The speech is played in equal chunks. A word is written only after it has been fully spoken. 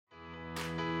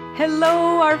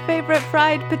Hello, our favorite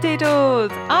fried potatoes.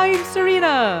 I'm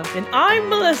Serena. And I'm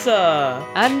Melissa.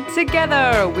 And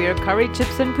together, we're Curry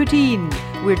Chips and Poutine.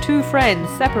 We're two friends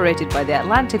separated by the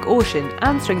Atlantic Ocean,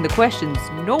 answering the questions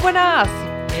no one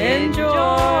asked.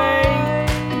 Enjoy!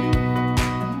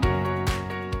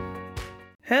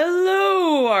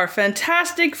 Hello, our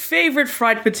fantastic favorite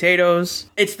fried potatoes.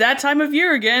 It's that time of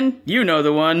year again. You know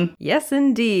the one. Yes,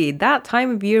 indeed. That time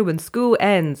of year when school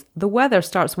ends, the weather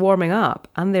starts warming up,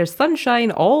 and there's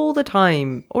sunshine all the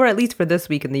time. Or at least for this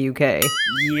week in the UK.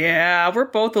 Yeah, we're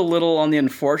both a little on the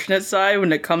unfortunate side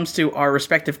when it comes to our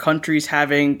respective countries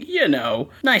having,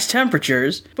 nice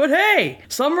temperatures. But hey,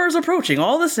 summer is approaching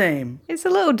all the same. It's a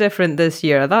little different this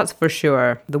year, that's for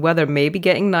sure. The weather may be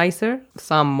getting nicer,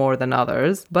 some more than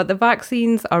others. But the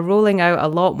vaccines are rolling out a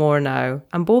lot more now,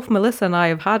 and both Melissa and I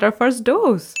have had our first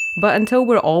dose. But until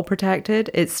we're all protected,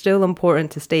 it's still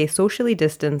important to stay socially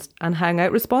distanced and hang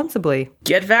out responsibly.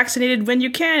 Get vaccinated when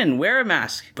you can, wear a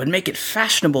mask, but make it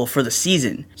fashionable for the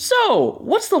season. So,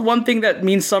 what's the one thing that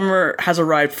means summer has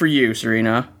arrived for you,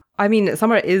 Serena? I mean,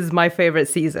 summer is my favorite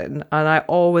season, and I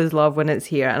always love when it's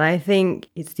here. And I think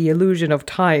it's the illusion of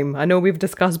time. I know we've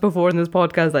discussed before in this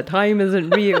podcast that time isn't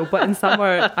real, but in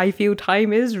summer, I feel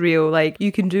time is real. Like,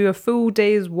 you can do a full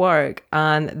day's work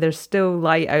and there's still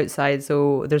light outside,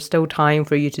 so there's still time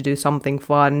for you to do something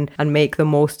fun and make the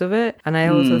most of it. And I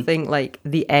also think, like,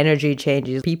 the energy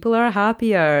changes. People are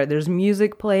happier. There's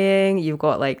music playing. You've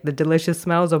got, like, the delicious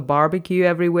smells of barbecue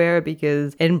everywhere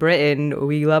because in Britain,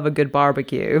 we love a good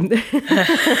barbecue.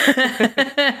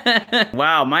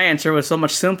 Wow, my answer was so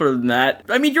much simpler than that.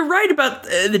 I mean, you're right about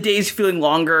the days feeling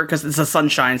longer because it's the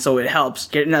sunshine, so it helps.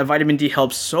 Getting that vitamin D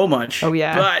helps so much. Oh,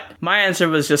 yeah. But my answer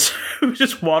was just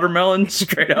watermelon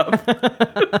straight up.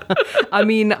 I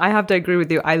mean, I have to agree with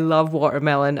you. I love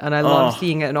watermelon and I love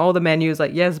seeing it in all the menus.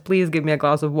 Like, yes, please give me a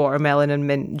glass of watermelon and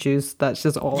mint juice. That's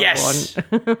just all I want.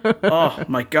 Oh,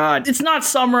 my God. It's not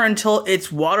summer until it's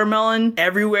watermelon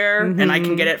everywhere, and I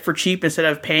can get it for cheap instead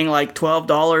of paying like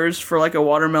 $12 for like a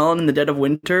watermelon in the dead of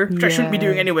winter, which I shouldn't be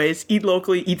doing anyways. Eat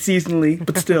locally, eat seasonally,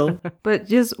 but still. But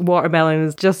just watermelon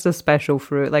is just a special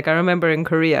fruit. Like, I remember in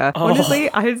Korea,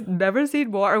 honestly, I've never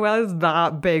seen watermelons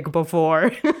that big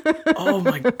before. Oh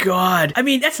my God. I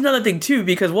mean, that's another thing too,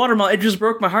 because watermelon, it just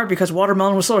broke my heart because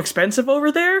watermelon was so expensive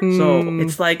over there. So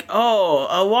it's like,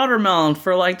 a watermelon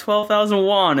for like 12,000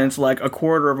 won. And it's like a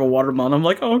quarter of a watermelon. I'm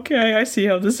like, okay, I see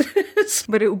how this is.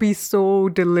 But it would be so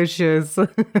delicious.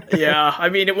 Yeah, I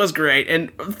mean, it was great.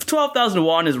 And 12,000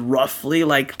 won is roughly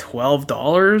like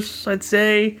 $12, I'd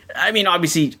say. I mean,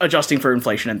 obviously adjusting for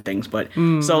inflation and things, but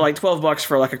so like $12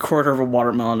 for like a quarter of a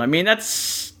watermelon. I mean,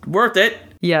 that's worth it.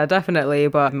 Yeah, definitely.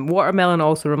 But watermelon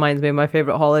also reminds me of my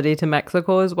favorite holiday to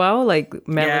Mexico as well. Like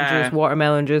melon juice,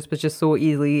 watermelon juice was just so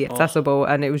easily accessible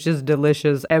and it was just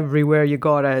delicious everywhere you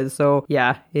got it. So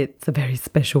yeah, it's a very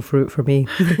special fruit for me.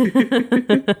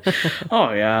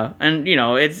 Oh yeah. And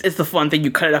it's the fun thing. You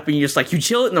cut it up and you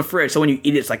chill it in the fridge. So when you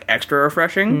eat it, it's like extra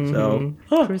refreshing. So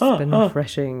crisp and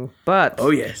refreshing. But oh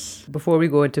yes. Before we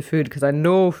go into food, because I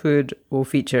know food will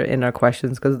feature in our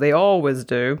questions because they always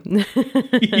do.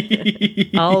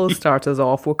 I'll start us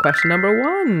off with question number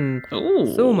 1.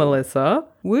 Ooh. So, Melissa,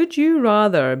 would you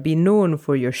rather be known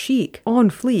for your chic, on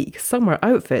fleek summer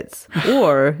outfits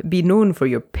or be known for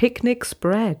your picnic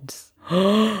spreads?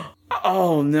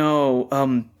 Oh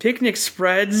no. Picnic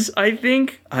spreads, I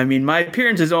think. I mean, my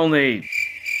appearance is only...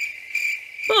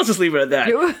 Well, let's just leave it at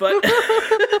that.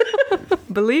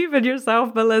 But believe in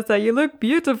yourself, Melissa. You look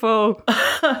beautiful.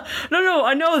 No,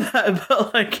 I know that,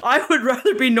 but I would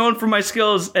rather be known for my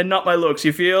skills and not my looks,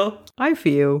 you feel? I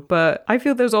feel, but I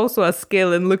feel there's also a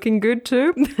skill in looking good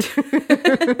too.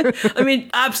 I mean,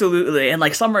 absolutely.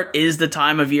 And summer is the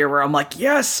time of year where I'm like,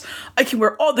 yes, I can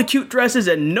wear all the cute dresses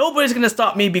and nobody's going to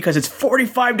stop me because it's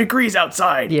 45 degrees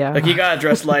outside. Yeah. You gotta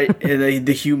dress light in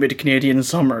the humid Canadian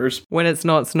summers. When it's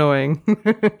not snowing.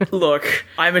 Look,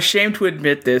 I'm ashamed to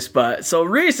admit this, but so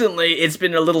recently it's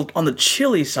been a little on the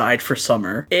chilly side for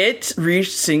summer. It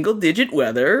reached single-digit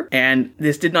weather, and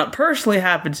this did not personally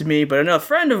happen to me, but another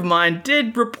friend of mine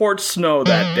did report snow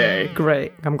that day.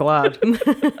 Great. I'm glad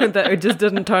that it just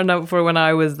didn't turn up for when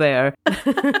I was there.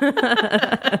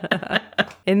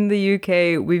 In the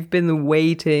UK, we've been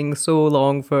waiting so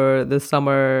long for the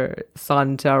summer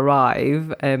sun to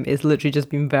arrive. It's literally just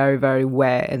been very, very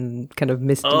wet and kind of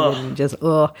misty and just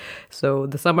So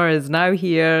the summer is now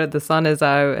here, the sun is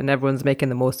out, and everyone's making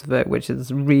the most of it, which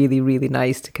is really, really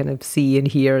nice to kind of see and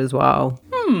hear as well.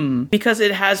 Because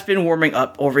it has been warming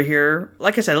up over here.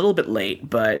 Like I said, a little bit late,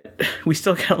 but we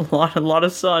still get a lot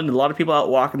of sun. A lot of people out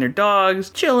walking their dogs,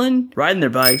 chilling, riding their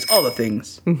bikes, all the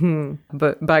things.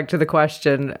 But back to the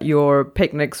question, your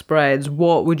picnic spreads,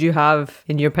 what would you have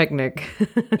in your picnic?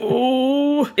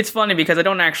 Oh, it's funny because I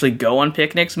don't actually go on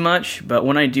picnics much, but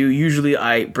when I do, usually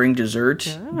I bring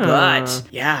dessert. But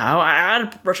yeah, I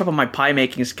had to brush up on my pie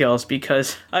making skills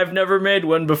because I've never made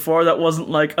one before that wasn't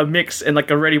like a mix and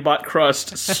like a ready bought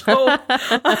crust. So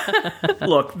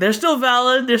look, they're still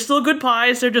valid. They're still good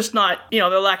pies. They're just not,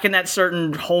 they're lacking that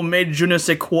certain homemade je ne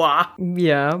sais quoi.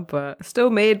 Yeah, but still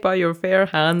made by your fair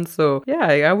hands. So yeah,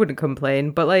 I wouldn't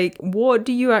complain. But like, what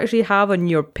do you actually have on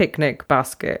your picnic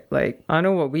basket? Like, I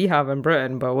know what we have in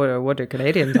Britain, but what do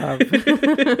Canadians have?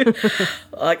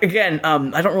 Like, again,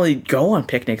 I don't really go on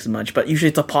picnics much, but usually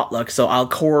it's a potluck. So I'll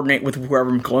coordinate with whoever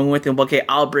I'm going with and, okay,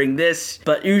 I'll bring this.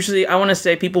 But usually I want to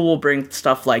say people will bring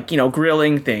stuff like,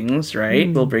 grilling things,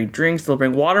 right? They'll bring drinks. They'll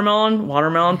bring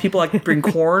watermelon. People like to bring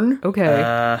corn.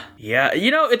 Okay. Yeah.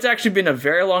 It's actually been a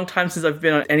very long time since I've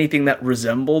been on anything that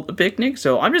resembled a picnic.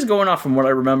 So I'm just going off from what I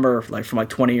remember, like from like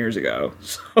 20 years ago.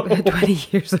 So 20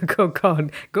 years ago,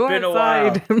 God. Go been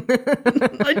outside. A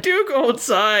while. I do go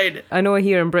outside. I know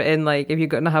here in Britain, like if you're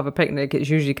going to have a picnic, it's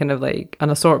usually kind of like an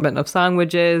assortment of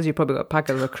sandwiches. You probably got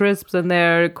packets of crisps in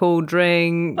there, cold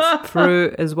drinks,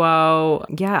 fruit as well.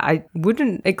 Yeah, I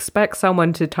wouldn't expect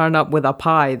someone to turn up with a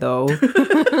pie though.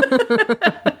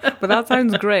 But that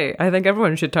sounds great. I think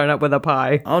everyone should turn up with a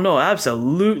pie. Oh no,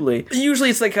 absolutely. Usually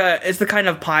it's the kind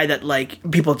of pie that like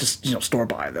people just store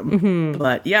by them.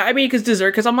 But yeah, I mean, because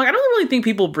dessert, because I'm like, I don't really think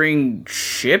people bring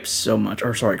chips so much,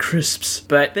 or sorry, crisps,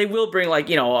 but they will bring like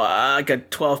like a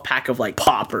 12 pack of like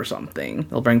pop or something.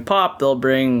 They'll bring pop. They'll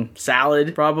bring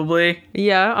salad probably.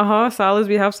 Yeah, salads.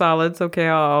 We have salads. Okay,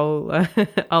 I'll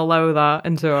allow that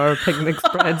into our picnic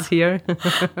spreads here.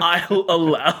 I'll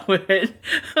allow it.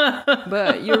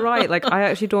 But you're right. Like, I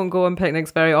actually don't go on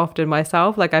picnics very often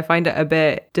myself. Like, I find it a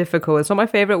bit difficult. It's not my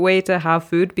favorite way to have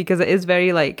food because it is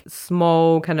very like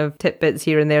small kind of tidbits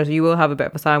here and there. So you will have a bit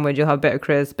of a sandwich, you'll have a bit of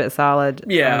crisp, bit of salad.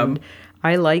 Yeah. And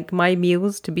I like my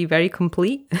meals to be very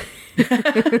complete.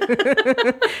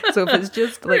 So if it's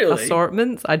just like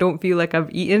assortments, I don't feel like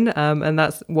I've eaten. And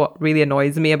that's what really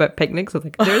annoys me about picnics. It's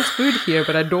like, there's food here,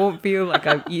 but I don't feel like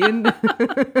I've eaten.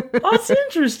 Oh, it's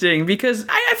interesting because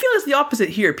I feel it's the opposite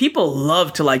here. People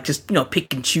love to like just,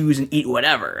 pick and choose and eat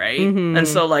whatever, right? And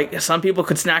so like some people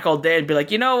could snack all day and be like,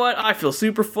 you know what? I feel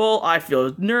super full. I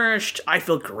feel nourished. I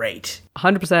feel great.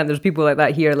 100%. There's people like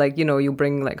that here. Like, you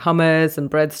bring like hummus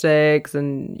and breadsticks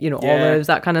and, olives,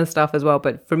 that kind of stuff as well.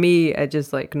 But for me, it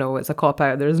just like, no, it's a cop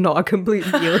out. There's not a complete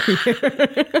meal here.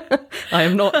 I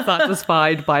am not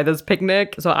satisfied by this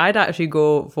picnic. So I'd actually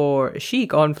go for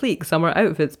chic on fleek summer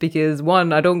outfits because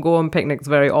one, I don't go on picnics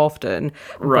very often,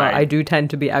 right? But I do tend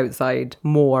to be outside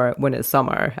more when it's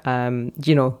summer.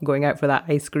 Going out for that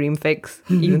ice cream fix,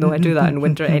 even though I do that in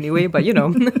winter anyway, but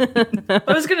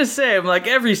I was going to say, I'm like,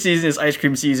 every season is ice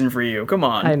cream season for you. Come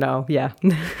on. I know, yeah.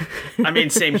 I mean,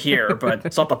 same here, but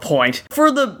it's not the point.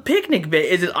 For the picnic bit,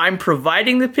 is it I'm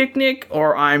providing the picnic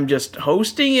or I'm just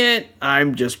hosting it?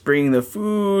 I'm just bringing the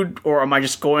food, or am I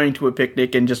just going to a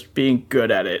picnic and just being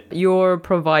good at it? You're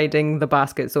providing the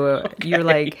basket. So you're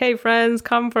like, hey friends,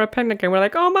 come for a picnic. And we're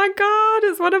like, oh my God,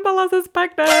 it's one of Melissa's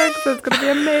picnics. It's going to be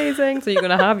amazing. So you're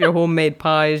going to have your homemade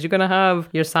pies. You're going to have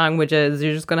your sandwiches.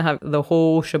 You're just going to have the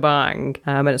whole shebang.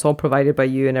 And it's all provided by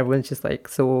you and everyone's just like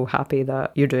so happy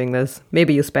that you're doing this.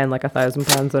 Maybe you spend like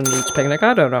 £1,000 on each picnic.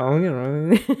 I don't know,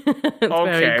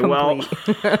 Okay, well,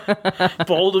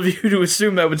 bold of you to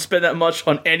assume I would spend that much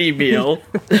on any meal.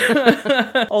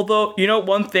 Although,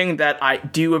 one thing that I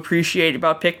do appreciate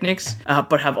about picnics,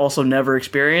 but have also never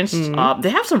experienced, they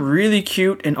have some really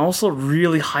cute and also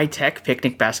really high-tech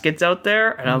picnic baskets out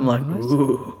there, and I'm like,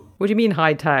 ooh. What do you mean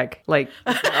high-tech? Like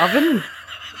oven?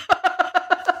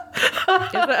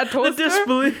 Is it a toaster? The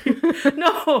disbelief.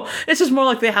 No, it's just more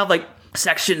like they have like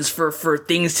sections for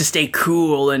things to stay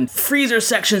cool and freezer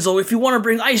sections. So if you want to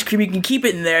bring ice cream, you can keep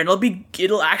it in there and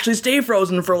it'll actually stay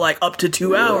frozen for like up to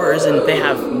 2 hours. And they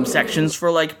have sections for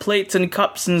like plates and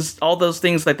cups and all those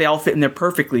things, like they all fit in there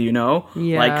perfectly, Yeah.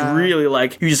 Like really,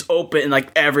 like you just open and like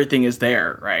everything is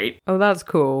there, right? Oh, that's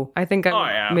cool. I think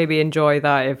I would maybe enjoy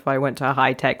that if I went to a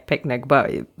high-tech picnic,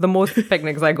 but the most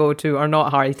picnics I go to are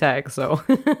not high-tech, so.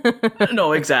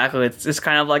 No, exactly. It's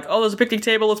kind of like, oh, there's a picnic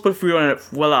table, let's put food on it.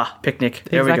 Voila, picnic picnic.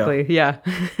 There we go. Exactly, yeah.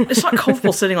 It's not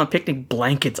comfortable sitting on picnic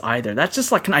blankets either. That's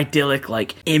just like an idyllic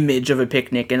like image of a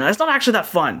picnic, and it's not actually that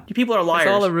fun. You people are liars.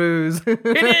 It's all a ruse.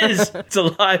 It is. It's a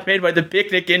lie made by the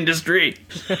picnic industry.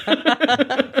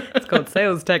 It's called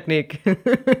sales technique.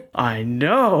 I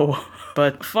know.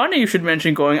 But funny you should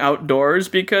mention going outdoors,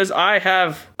 because I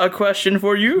have a question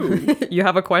for you. You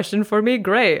have a question for me?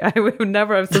 Great. I would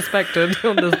never have suspected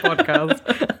on this podcast.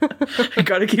 I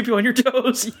gotta keep you on your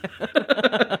toes.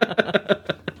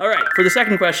 All right, for the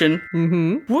second question,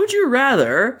 would you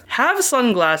rather have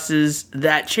sunglasses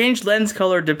that change lens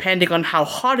color depending on how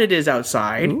hot it is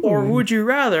outside, or would you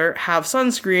rather have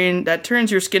sunscreen that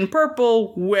turns your skin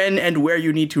purple when and where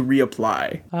you need to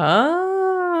reapply?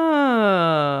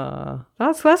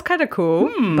 That's kind of cool.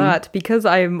 But because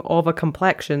I'm of a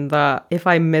complexion that if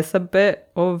I miss a bit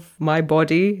of my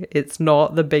body, it's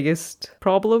not the biggest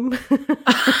problem.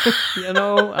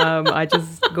 I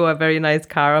just go a very nice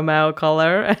caramel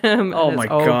color. Oh my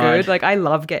all God. good. Like I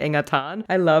love getting a tan.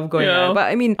 I love going out.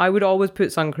 But I mean, I would always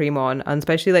put sun cream on, and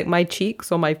especially like my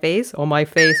cheeks or my face,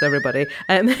 everybody.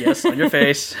 Yes, on your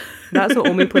face. That's the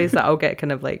only place that I'll get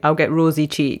I'll get rosy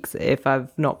cheeks if I've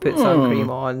not put sun cream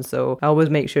on. So I always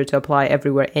make sure to apply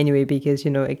everywhere anyway, because,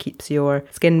 it keeps your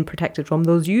skin protected from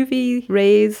those UV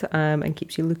rays and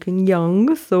keeps you looking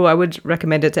young. So I would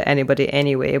recommend it to anybody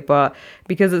anyway. But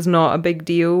because it's not a big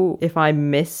deal, if I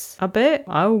miss a bit,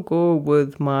 I'll go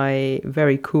with my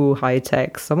very cool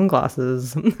high-tech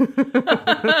sunglasses.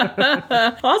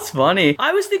 That's funny.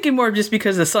 I was thinking more just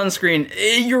because the sunscreen,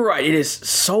 you're right, it is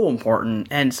so important.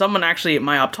 And someone actually,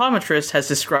 my optometrist, has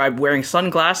described wearing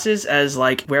sunglasses as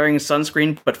like wearing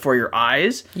sunscreen, but for your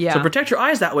eyes. Yeah. So protect your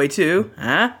eyes that way too.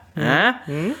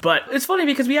 But it's funny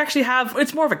because we actually have,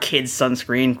 it's more of a kid's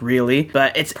sunscreen, really,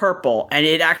 but it's purple, and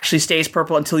it actually stays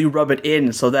purple until you rub it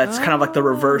in. So that's kind of like the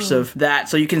reverse of that.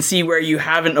 So you can see where you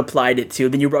haven't applied it to,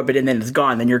 then you rub it in, then it's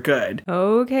gone, then you're good.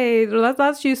 Okay, well,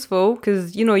 that's useful,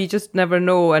 because, you just never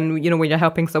know. And, when you're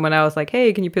helping someone else, like,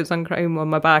 hey, can you put sun cream on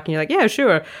my back? And you're like, yeah,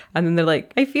 sure. And then they're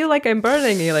like, I feel like I'm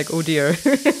burning. And you're like, oh dear, I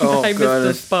missed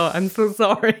the spot. I'm so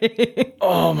sorry.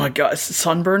 Oh my God.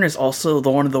 Sunburn is also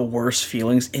one of the worst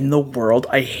feelings in the world.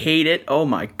 I hate it. Oh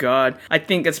my God. I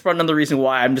think it's another reason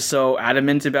why I'm just so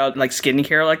adamant about like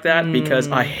skincare like that, because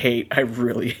I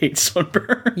really hate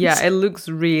sunburn. Yeah, it looks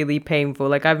really painful.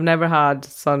 Like I've never had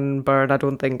sunburn. I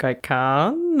don't think I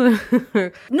can.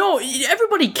 No,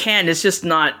 everybody can. It's just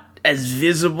not as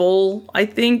visible, I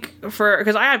think,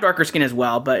 because I have darker skin as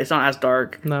well, but it's not as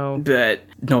dark. No. But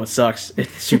no, it sucks. It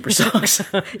super sucks.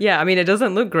 Yeah, I mean, it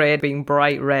doesn't look great being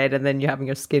bright red and then you having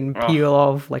your skin peel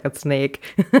off like a snake.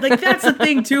 Like, that's the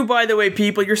thing too, by the way,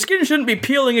 people. Your skin shouldn't be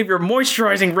peeling if you're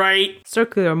moisturizing right.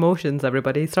 Circular motions,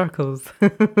 everybody. Circles.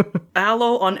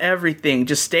 Aloe on everything.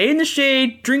 Just stay in the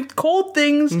shade, drink cold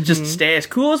things, just stay as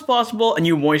cool as possible, and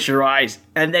you moisturize.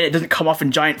 And then it doesn't come off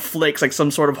in giant flakes like some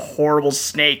sort of horrible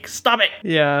snake. Stop it!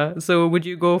 Yeah, so would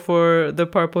you go for the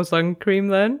purple sun cream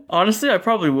then? Honestly, I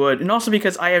probably would. And also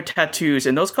because I have tattoos,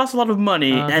 and those cost a lot of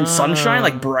money. And sunshine,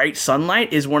 like bright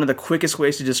sunlight, is one of the quickest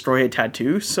ways to destroy a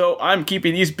tattoo. So I'm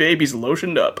keeping these babies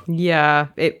lotioned up. Yeah,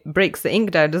 it breaks the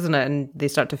ink down, doesn't it? And they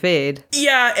start to fade.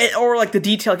 Yeah, or like the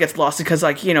detail gets lost because,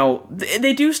 like,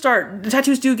 the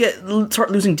tattoos do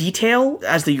start losing detail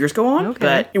as the years go on.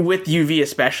 Okay. But with UV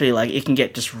especially, like, it can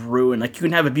get just ruined. Like, you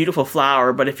can have a beautiful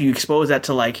flower, but if you expose that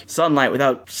to, like, sunlight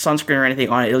without sunscreen or anything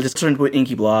on it, it'll just turn into an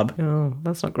inky blob. Oh,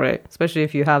 that's not great. Especially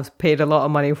if you have paid a lot of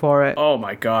money for it. Oh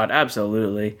my God,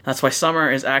 absolutely. That's why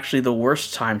summer is actually the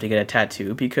worst time to get a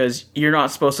tattoo, because you're not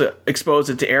supposed to expose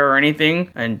it to air or anything,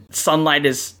 and sunlight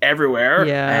is everywhere,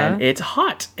 and it's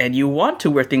hot, and you want to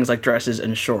wear things like dresses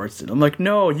and shorts. And I'm like,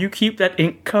 no, you keep that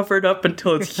ink covered up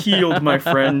until it's healed, my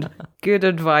friend. Good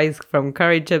advice from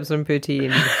Curry Chips and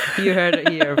Poutine. You heard it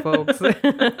here, folks.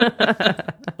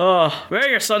 Oh, wear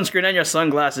your sunscreen and your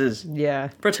sunglasses. Yeah.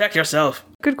 Protect yourself.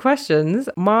 Good questions.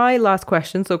 My last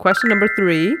question, so question number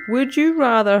 3. Would you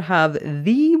rather have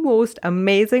the most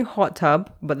amazing hot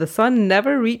tub, but the sun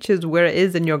never reaches where it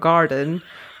is in your garden,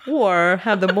 or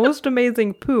have the most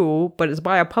amazing pool, but it's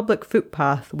by a public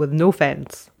footpath with no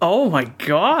fence? Oh my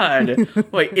God.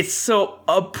 Wait, it's so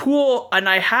a pool, and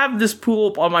I have this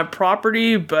pool on my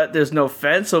property, but there's no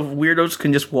fence, so weirdos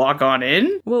can just walk on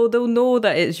in? Well, they'll know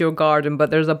that it's your garden, but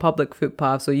there's a public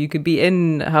footpath, so you could be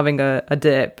in having a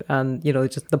dip, and,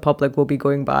 just the public will be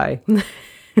going by.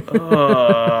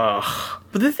 Ugh.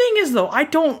 But the thing is, though, I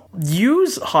don't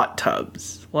use hot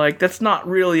tubs. Like, that's not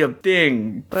really a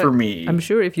thing for me. I'm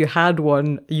sure if you had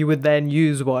one, you would then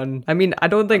use one. I mean, I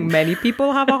don't think many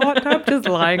people have a hot tub just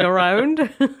lying around.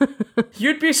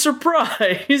 You'd be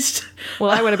surprised.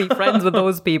 Well, I want to be friends with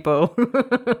those people.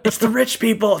 It's the rich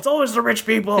people. It's always the rich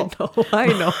people. Oh, I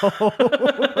know.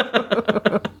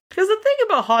 Because the thing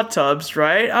about hot tubs,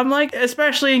 right? I'm like,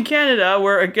 especially in Canada,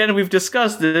 where, again, we've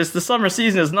discussed this, the summer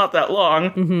season is not that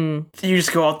long. Mm-hmm. You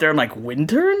just go out there in, like,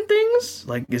 winter and things?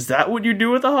 Like, is that what you do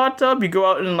with a hot tub? You go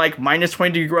out in, like, minus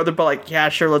 20 degree weather, but, like, yeah,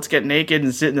 sure, let's get naked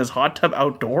and sit in this hot tub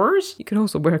outdoors? You can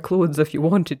also wear clothes if you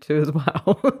wanted to as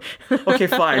well. Okay,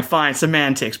 fine.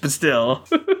 Semantics, but still.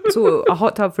 So a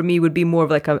hot tub for me would be more of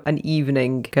like an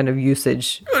evening kind of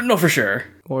usage. No, for sure.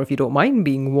 Or if you don't mind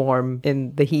being warm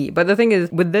in the heat. But the thing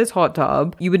is, with this hot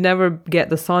tub, you would never get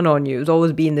the sun on you. It would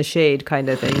always be in the shade kind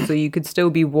of thing. So you could still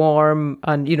be warm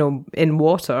and, you know, in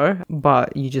water,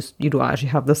 but you don't actually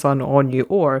have the sun on you.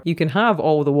 Or you can have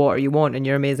all the water you want in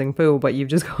your amazing pool, but you've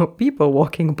just got people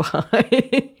walking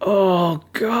by. Oh,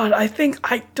 God.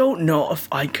 I don't know if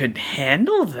I could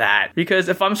handle that. Because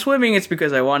if I'm swimming, it's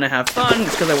because I want to have fun.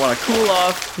 It's because I want to cool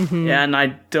off. Mm-hmm. And I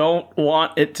don't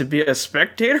want it to be a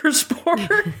spectator sport.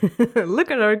 Look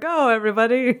at her go,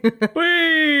 everybody.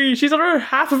 Whee! She's on her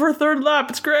half of her third lap.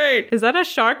 It's great. Is that a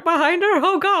shark behind her?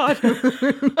 Oh, God.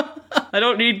 I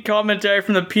don't need commentary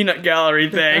from the peanut gallery,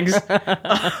 thanks.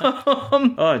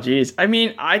 Oh, jeez. I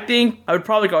mean, I think I would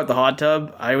probably go with the hot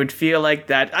tub. I would feel like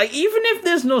that. Even if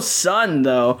there's no sun,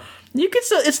 though, you could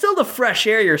still, it's still the fresh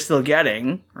air you're still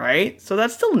getting, right? So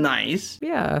that's still nice.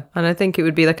 Yeah. And I think it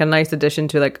would be like a nice addition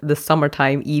to like the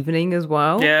summertime evening as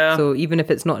well. Yeah. So even if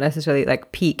it's not necessarily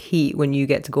like peak heat when you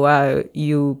get to go out,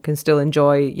 you can still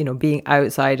enjoy, you know, being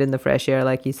outside in the fresh air,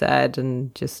 like you said,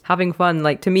 and just having fun.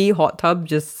 Like to me, hot tub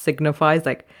just signifies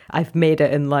like I've made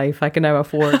it in life. I can now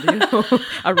afford, you know,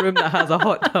 a room that has a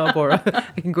hot tub, or I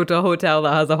can go to a hotel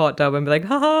that has a hot tub and be like,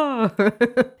 haha.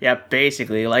 Yeah,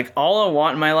 basically. Like all I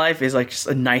want in my life is like just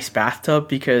a nice bathtub,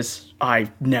 because I've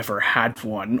never had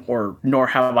one, nor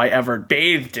have I ever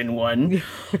bathed in one.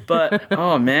 But,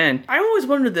 oh man, I always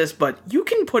wondered this, but you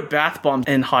can put bath bombs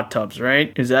in hot tubs,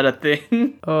 right? Is that a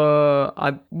thing?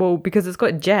 Well, because it's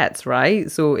got jets,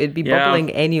 right? So it'd be bubbling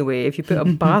anyway. If you put a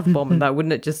bath bomb in that,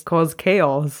 wouldn't it just cause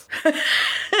chaos?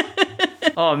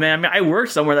 Oh man, I mean, I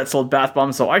worked somewhere that sold bath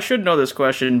bombs, so I should know this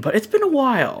question, but it's been a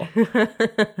while.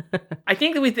 I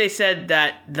think that they said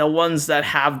that the ones that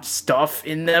have stuff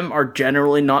in them are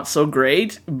generally not so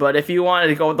great, but if you wanted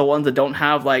to go with the ones that don't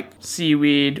have like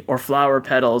seaweed or flower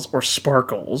petals or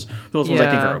sparkles, those ones I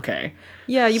think are okay.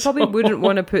 Yeah, you probably wouldn't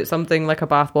want to put something like a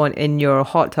bath bomb in your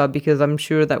hot tub, because I'm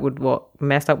sure that would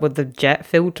mess up with the jet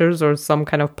filters or some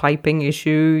kind of piping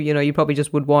issue. You know, you probably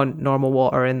just would want normal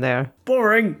water in there.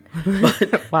 Boring.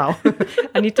 Wow.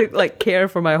 I need to like care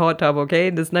for my hot tub,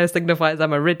 okay? This now signifies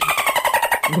I'm a rich...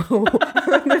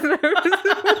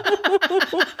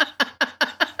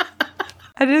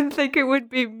 I didn't think it would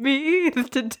be me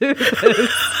to do this.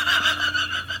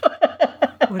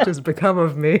 What has become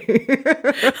of me?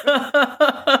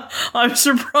 I'm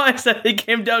surprised that it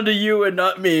came down to you and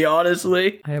not me,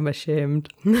 honestly. I am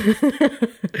ashamed.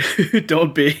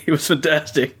 Don't be. It was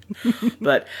fantastic.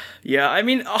 But, yeah, I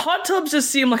mean, hot tubs just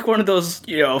seem like one of those,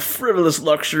 you know, frivolous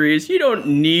luxuries. You don't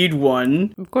need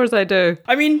one. Of course I do.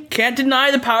 I mean, can't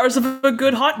deny the powers of a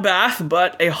good hot bath,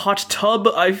 but a hot tub,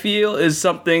 I feel, is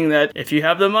something that, if you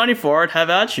have the money for it, have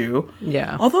at you.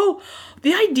 Yeah. Although...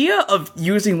 the idea of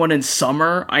using one in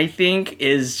summer, I think,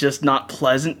 is just not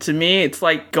pleasant to me. It's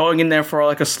like going in there for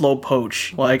like a slow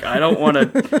poach. Like, I don't want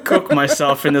to cook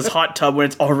myself in this hot tub when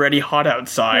it's already hot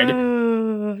outside.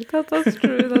 That's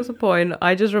true. That's a point.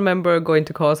 I just remember going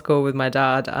to Costco with my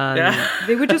dad, and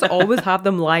they would just always have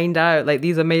them lined out, like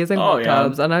these amazing hot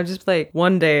tubs. And I just like,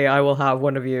 one day I will have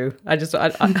one of you. I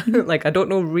like, I don't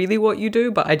know really what you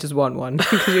do, but I just want one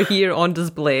because you're here on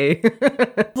display.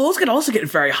 Those can also get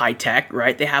very high tech,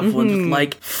 right? They have ones with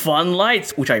like fun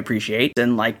lights, which I appreciate,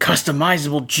 and like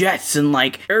customizable jets and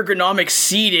like ergonomic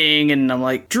seating, and I'm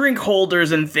like drink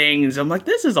holders and things. I'm like,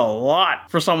 this is a lot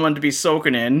for someone to be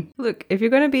soaking in. Look, if you're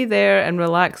going to be there and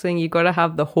relaxing, you got to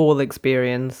have the whole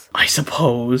experience. I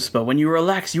suppose, but when you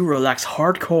relax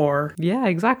hardcore. Yeah,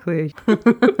 exactly.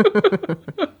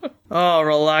 Oh,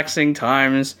 relaxing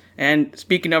times. And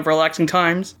speaking of relaxing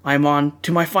times, I'm on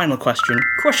to my final question.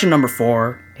 Question number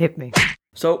 4. Hit me.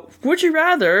 So, would you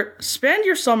rather spend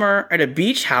your summer at a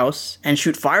beach house and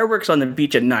shoot fireworks on the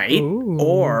beach at night? Ooh.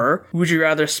 Or would you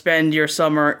rather spend your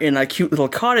summer in a cute little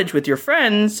cottage with your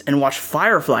friends and watch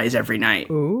fireflies every night?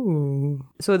 Ooh. Ooh.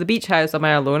 So the beach house, am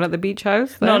I alone at the beach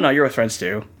house then? No, you're with friends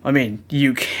too. I mean,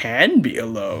 you can be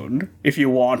alone if you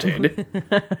wanted,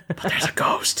 but there's a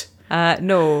ghost.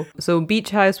 No. So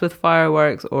beach house with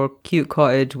fireworks or cute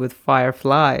cottage with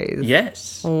fireflies?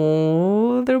 Yes.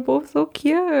 Oh, they're both so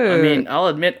cute. I mean, I'll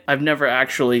admit I've never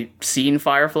actually seen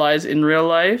fireflies in real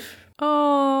life.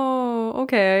 Oh,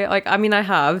 okay. Like, I mean, I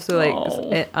have. So,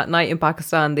 like, at night in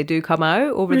Pakistan, they do come out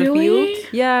over the Really? field.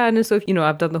 Yeah, and so,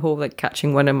 I've done the whole, like,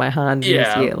 catching one in my hand. And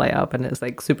Yeah. you see it light up, and it's,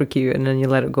 like, super cute. And then you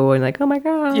let it go, and, like, oh my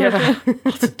God. Yeah,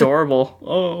 it's adorable.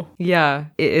 Oh. Yeah,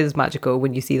 it is magical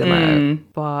when you see them out.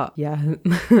 But, yeah,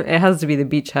 it has to be the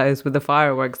beach house with the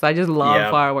fireworks. I just love Yeah.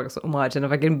 fireworks so much. And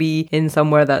if I can be in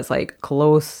somewhere that's, like,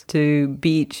 close to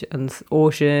beach and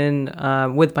ocean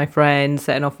with my friends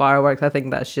setting off fireworks, I think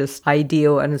that's just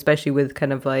ideal. And especially with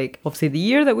kind of, like, obviously the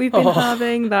year that we've been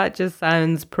having, that just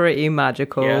sounds pretty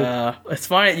magical. Yeah, it's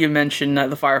funny that you mentioned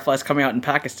the fireflies coming out in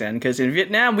Pakistan, because in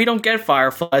Vietnam, we don't get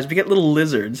fireflies, we get little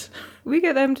lizards. We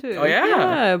get them too. Oh, yeah?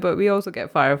 Yeah, but we also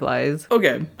get fireflies.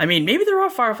 Okay, I mean, maybe there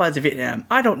are fireflies in Vietnam.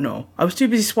 I don't know. I was too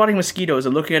busy swatting mosquitoes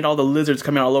and looking at all the lizards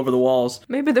coming out all over the walls.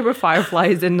 Maybe there were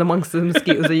fireflies in amongst the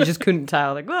mosquitoes that you just couldn't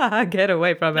tell. Like, get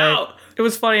away from it. No, it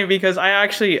was funny because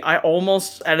I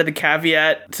almost added the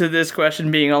caveat to this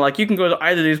question being like, you can go to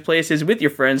either of these places with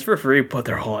your friends for free, but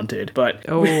they're haunted. But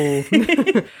Oh,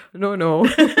 no.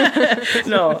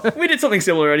 no, we did something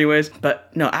similar anyways. But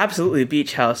no, absolutely,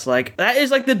 beach house. Like, that is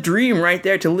like the dream right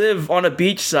there, to live on a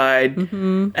beach side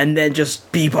and then just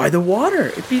be by the water.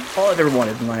 It'd be all I've ever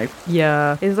wanted in life.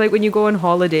 Yeah. It's like when you go on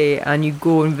holiday and you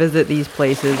go and visit these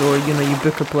places, or, you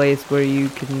book a place where you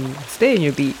can stay in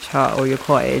your beach hut or your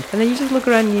cottage. And then you just look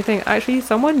around and you think, actually,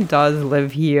 someone does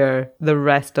live here the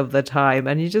rest of the time.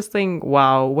 And you just think,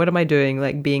 wow, what am I doing?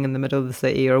 Like being in the middle of the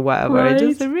city or whatever. Right.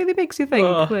 It really makes you think,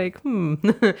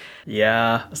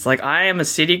 Yeah, it's like, I am a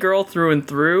city girl through and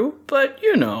through, but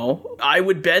I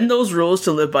would bend those rules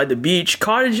to live by the beach.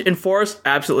 Cottage and forest,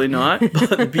 absolutely not.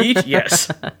 But the beach, yes.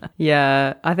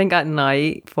 Yeah, I think at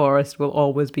night, forest will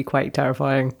always be quite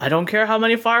terrifying. I don't care how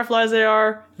many fireflies they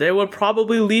are, they would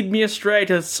probably lead me astray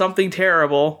to something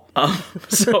terrible.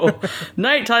 So,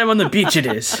 nighttime on the beach it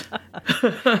is.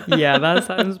 Yeah, that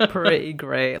sounds pretty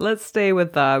great. Let's stay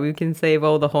with that. We can save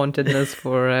all the hauntedness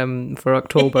for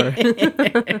October.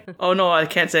 Oh no, I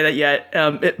can't say that yet.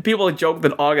 People joke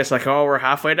that August, like, oh, we're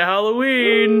halfway to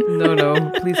Halloween.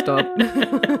 No, please stop.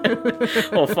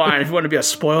 Well, fine, if you want to be a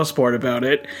spoil sport about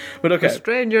it. But okay,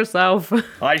 Restrain yourself.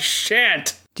 I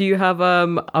shan't. Do you have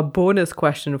a bonus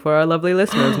question for our lovely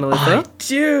listeners, Melissa? I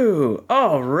do.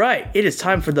 All right, it is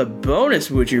time for the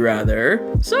bonus Would You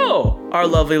Rather. So, our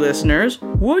lovely listeners,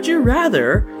 would you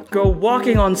rather go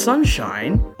walking on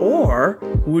sunshine, or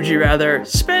would you rather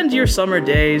spend your summer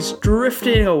days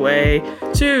drifting away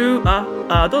to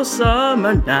those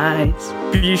summer nights?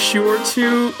 Be sure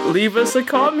to leave us a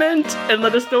comment and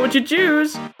let us know what you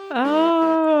choose.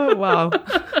 Oh, wow.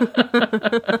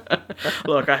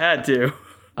 Look, I had to.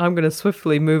 I'm going to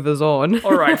swiftly move us on.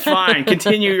 All right, fine.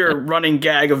 Continue your running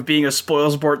gag of being a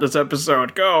spoil sport this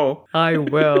episode. Go. I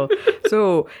will.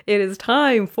 So it is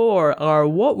time for our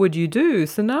What Would You Do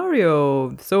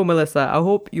scenario. So, Melissa, I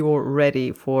hope you're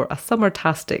ready for a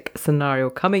summer-tastic scenario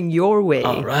coming your way.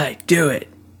 All right, do it.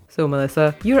 So,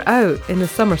 Melissa, you're out in the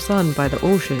summer sun by the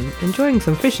ocean, enjoying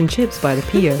some fish and chips by the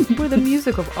pier, where the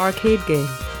music of arcade games,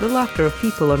 the laughter of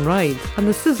people on rides, and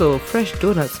the sizzle of fresh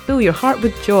donuts fill your heart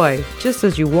with joy. Just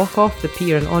as you walk off the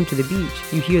pier and onto the beach,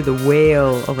 you hear the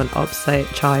wail of an upset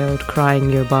child crying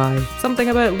nearby. Something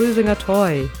about losing a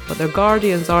toy, but their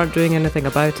guardians aren't doing anything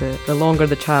about it. The longer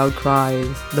the child cries,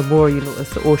 the more you notice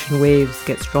the ocean waves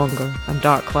get stronger and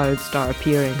dark clouds start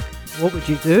appearing. What would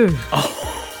you do?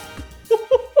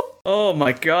 Oh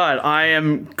my god, I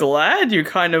am glad you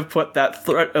kind of put that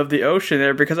threat of the ocean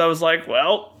there, because I was like,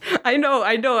 well... I know.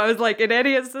 I was like, in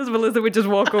any instance, Melissa would just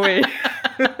walk away.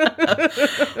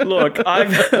 Look,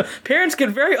 parents get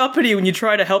very uppity when you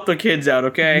try to help their kids out,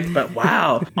 okay? But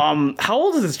wow. How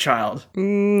old is this child?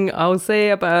 I'll say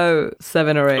about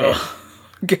 7 or 8.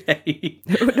 Okay.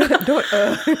 7,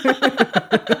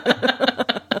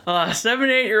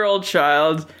 8-year-old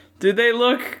child. Do they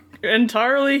look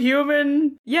entirely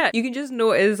human? Yeah, you can just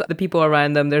notice the people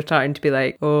around them, they're starting to be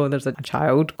like, oh, there's a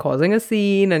child causing a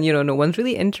scene, and no one's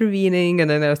really intervening, and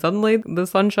then suddenly the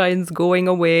sunshine's going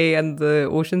away and the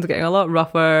ocean's getting a lot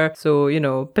rougher,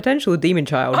 so potential demon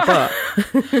child. But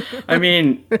I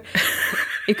mean,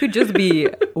 It could just be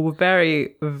a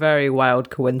very, very wild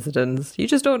coincidence. You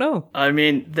just don't know. I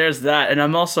mean, there's that, and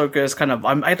I'm also just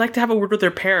I'd like to have a word with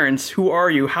their parents. Who are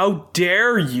you? How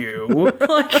dare you?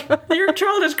 Like, your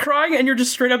child is crying and you're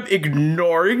just straight up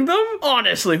ignoring them?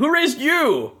 Honestly, who raised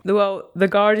you? Well, the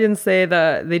Guardians say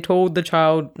that they told the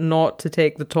child not to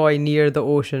take the toy near the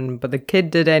ocean, but the kid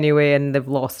did anyway and they've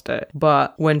lost it.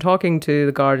 But when talking to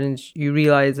the Guardians, you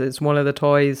realize it's one of the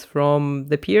toys from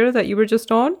the pier that you were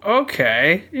just on.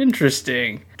 Okay,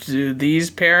 interesting. Do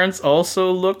these parents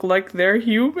also look like they're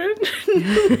human?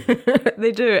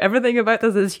 They do. Everything about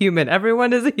this is human.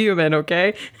 Everyone is a human,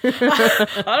 okay?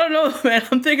 I don't know, man.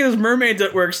 I'm thinking there's mermaids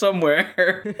at work somewhere.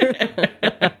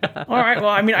 All right, well,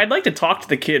 I mean, I'd like to talk to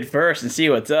the kid first and see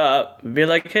what's up. Be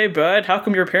like, hey, bud, how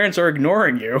come your parents are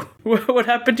ignoring you? What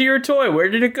happened to your toy? Where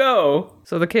did it go?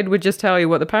 So the kid would just tell you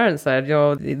what the parents said. You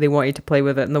know, they want you to play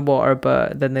with it in the water,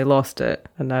 but then they lost it,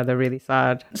 and now they're really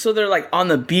sad. So they're, like, on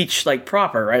the beach, like,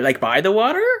 proper, right? Like, by the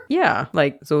water? Yeah,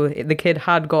 like, so the kid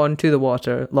had gone to the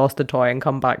water, lost the toy, and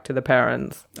come back to the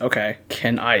parents. Okay.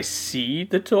 Can I see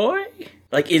the toy?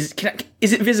 Like, is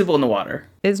it visible in the water?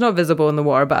 It's not visible in the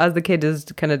water, but as the kid is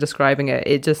kind of describing it,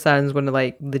 it just sounds one of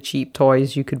like the cheap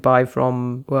toys you could buy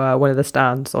from one of the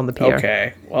stands on the pier.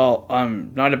 Okay, well,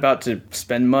 I'm not about to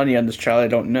spend money on this child I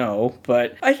don't know,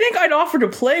 but I think I'd offer to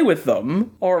play with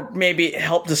them, or maybe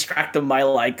help distract them by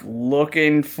like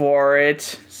looking for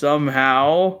it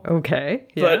somehow. Okay,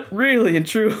 yeah. But really and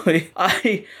truly,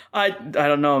 I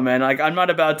don't know, man. Like, I'm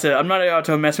not about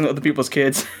to messing with other people's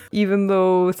kids. Even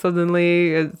though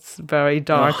suddenly it's very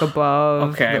dark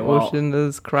above. Okay, the ocean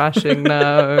is crashing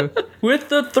now. With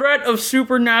the threat of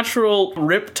supernatural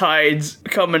riptides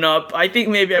coming up, I think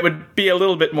maybe I would be a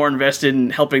little bit more invested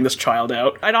in helping this child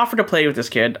out. I'd offer to play with this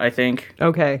kid, I think.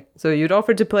 Okay, so you'd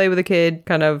offer to play with a kid,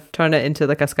 kind of turn it into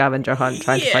like a scavenger hunt,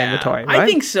 trying to find the toy, right? I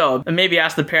think so. And maybe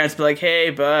ask the parents, be like,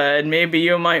 hey, bud, maybe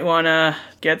you might want to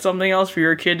get something else for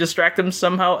your kid, distract them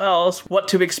somehow else. What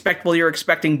to expect while you're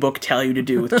expecting book tell you to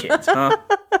do with kids, huh?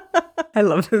 I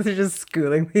love that they're just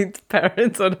schooling these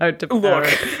parents on how to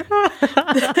parent.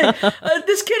 Look,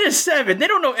 this kid is 7. They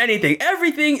don't know anything.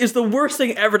 Everything is the worst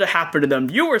thing ever to happen to them.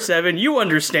 You were 7. You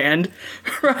understand,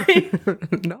 right?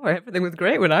 No, everything was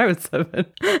great when I was 7.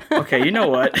 Okay, you know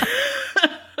what?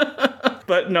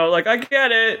 But no, like, I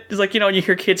get it. It's like, you know, when you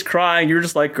hear kids crying, you're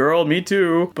just like, girl, me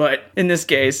too. But in this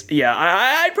case, yeah,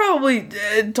 I'd probably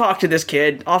talk to this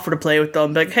kid, offer to play with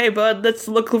them, be like, hey, bud, let's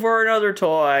look for another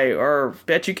toy. Or,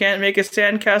 bet you can't make a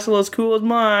sandcastle as cool as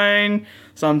mine.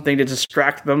 Something to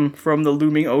distract them from the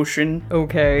looming ocean.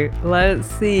 Okay, let's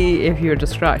see if your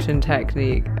distraction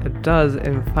technique does,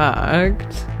 in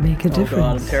fact, make a difference. Oh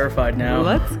god, I'm terrified now.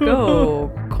 Let's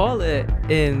go. Call it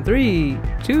in 3,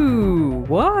 2,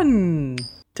 1.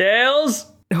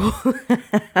 Tails?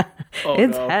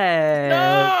 It's no. head.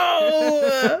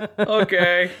 No!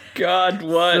 Okay, god,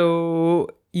 what? So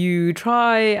you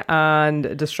try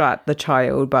and distract the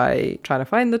child by trying to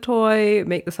find the toy,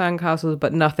 make the sandcastles,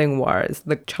 but nothing works.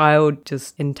 The child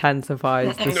just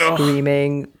intensifies the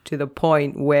screaming to the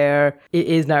point where it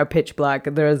is now pitch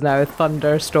black. There is now a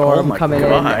thunderstorm coming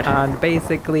in, and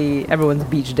basically everyone's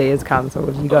beach day is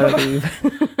cancelled. You gotta leave.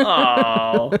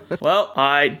 Oh, well,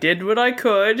 I did what I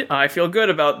could. I feel good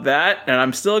about that, and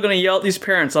I'm still gonna yell at these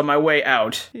parents on my way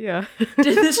out. Yeah.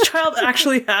 Did this child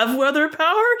actually have weather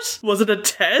powers? Was it a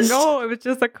test? No, it was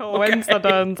just a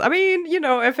coincidence. Okay. I mean, you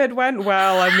know, if it went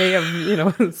well, I may have, you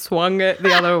know, swung it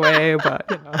the other way, but,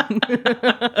 you know.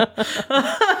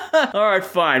 All right,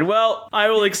 fine. Well, I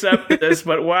will accept this,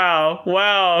 but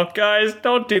wow, guys,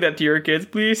 don't do that to your kids,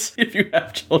 please, if you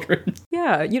have children.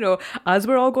 Yeah, you know, as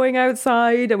we're all going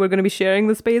outside and we're going to be sharing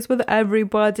the space with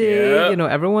everybody, you know,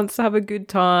 everyone wants to have a good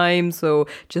time, so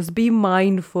just be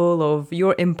mindful of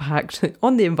your impact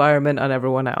on the environment and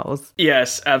everyone else.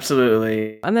 Yes,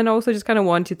 absolutely. And then also just kind of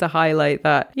wanted to highlight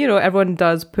that, you know, everyone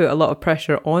does put a lot of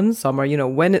pressure on summer. You know,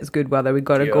 when it's good weather, we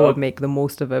got to go and make the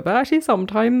most of it. But actually,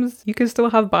 sometimes you can still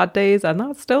have bad days, and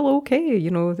that's still okay. You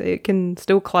know, it can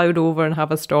still cloud over and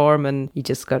have a storm, and you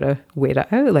just got to wait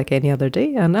it out like any other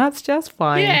day, and that's just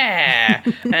fine. Yeah.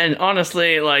 And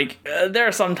honestly, like, there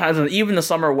are some times when even the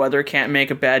summer weather can't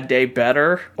make a bad day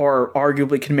better, or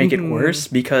arguably can make it worse,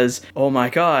 because, oh my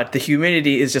god, the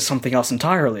humidity is just something else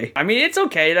entirely. I mean, it's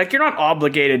okay. Like, you're not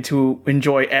obligated to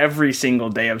enjoy every single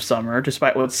day of summer,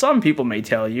 despite what some people may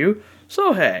tell you.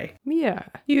 So, hey. Yeah,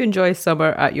 you enjoy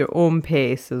summer at your own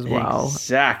pace as well.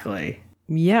 Exactly.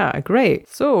 Yeah, great.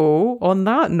 So, on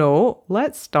that note,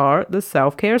 let's start the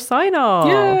self-care sign-off.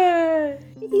 Yay!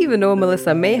 Even even though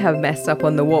Melissa may have messed up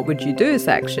on the what would you do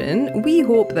section, we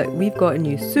hope that we've gotten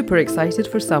you super excited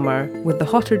for summer. With the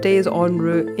hotter days en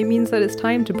route, it means that it's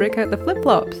time to break out the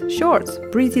flip-flops, shorts,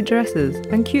 breezy dresses,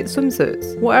 and cute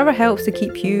swimsuits. Whatever helps to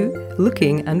keep you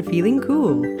looking and feeling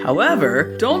cool.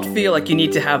 However, don't feel like you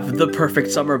need to have the perfect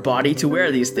summer body to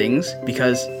wear these things,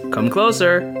 because, come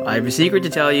closer, I have a secret to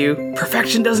tell you,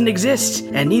 perfection doesn't exist,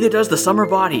 and neither does the summer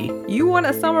body. You want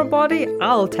a summer body?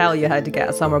 I'll tell you how to get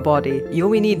a summer body. You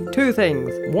only need 2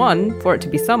 things. 1, for it to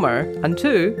be summer, and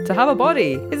 2, to have a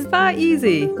body. It's that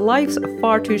easy. Life's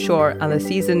far too short and the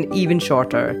season even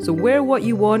shorter. So wear what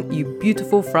you want, you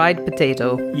beautiful fried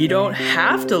potato. You don't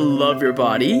have to love your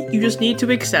body, you just need to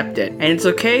accept it. And it's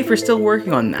okay if you're still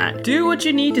working on that. Do what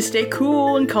you need to stay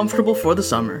cool and comfortable for the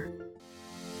summer.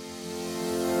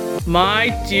 My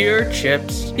dear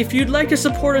Chips, if you'd like to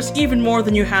support us even more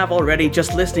than you have already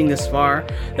just listening this far,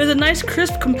 there's a nice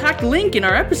crisp compact link in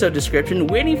our episode description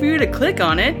waiting for you to click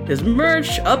on it. There's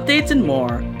merch, updates, and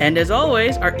more. And as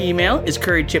always, our email is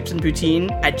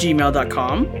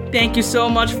curriedchipsandpoutine@gmail.com. Thank you so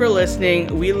much for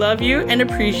listening. We love you and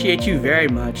appreciate you very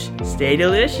much. Stay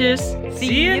delicious.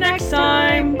 See you next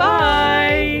time.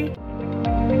 Bye.